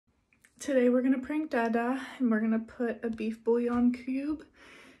Today we're gonna prank Dada and we're gonna put a beef bouillon cube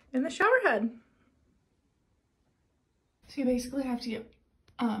in the shower head. So you basically have to get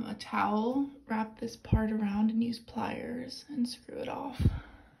a towel, wrap this part around and use pliers and screw it off.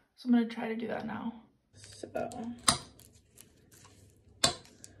 So I'm gonna try to do that now.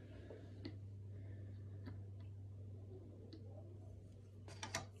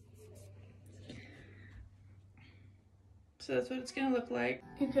 So that's what it's gonna look like.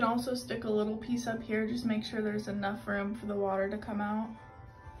 You can also stick a little piece up here, just make sure there's enough room for the water to come out.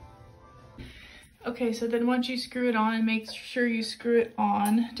 Okay, so then once you screw it on, and make sure you screw it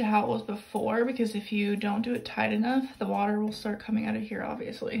on to how it was before, because if you don't do it tight enough, the water will start coming out of here,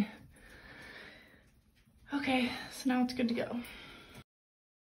 obviously. Okay, so now it's good to go.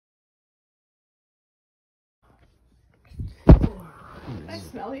 Can I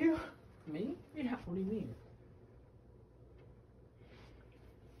smell you? Me? Yeah. What do you mean?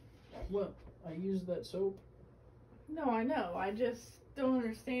 What? I used that soap? No, I know. I just don't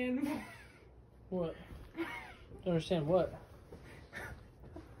understand. What? Don't understand what?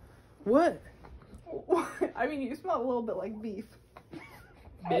 What? I mean, you smell a little bit like beef.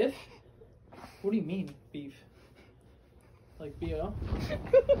 Beef? What do you mean, beef? Like B.O.?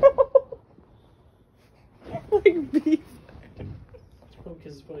 Like beef. It's probably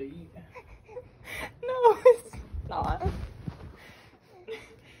because it's what I eat. No, it's not.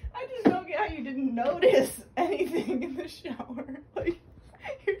 I just don't get how you didn't notice anything in the shower. Like,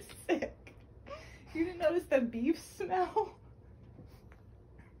 you're sick. You didn't notice the beef smell?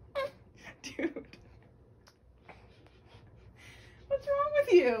 Dude. What's wrong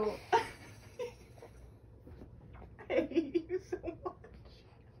with you? I hate you so much.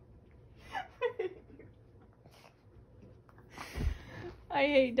 I hate you. I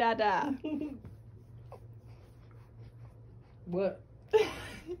hate Dada. What?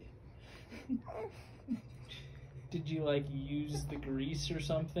 Did you like use the grease or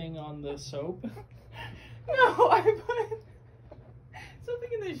something on the soap? No, I put something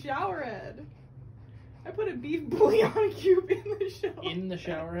in the shower head. I put a beef bouillon cube in the shower. In the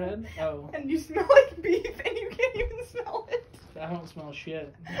shower head? Oh. And you smell like beef and you can't even smell it. I don't smell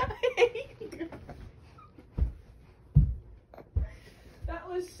shit. I hate you. That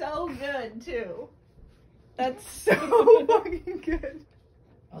was so good too. That's so fucking good.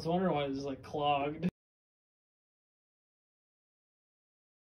 I was wondering why it was like clogged.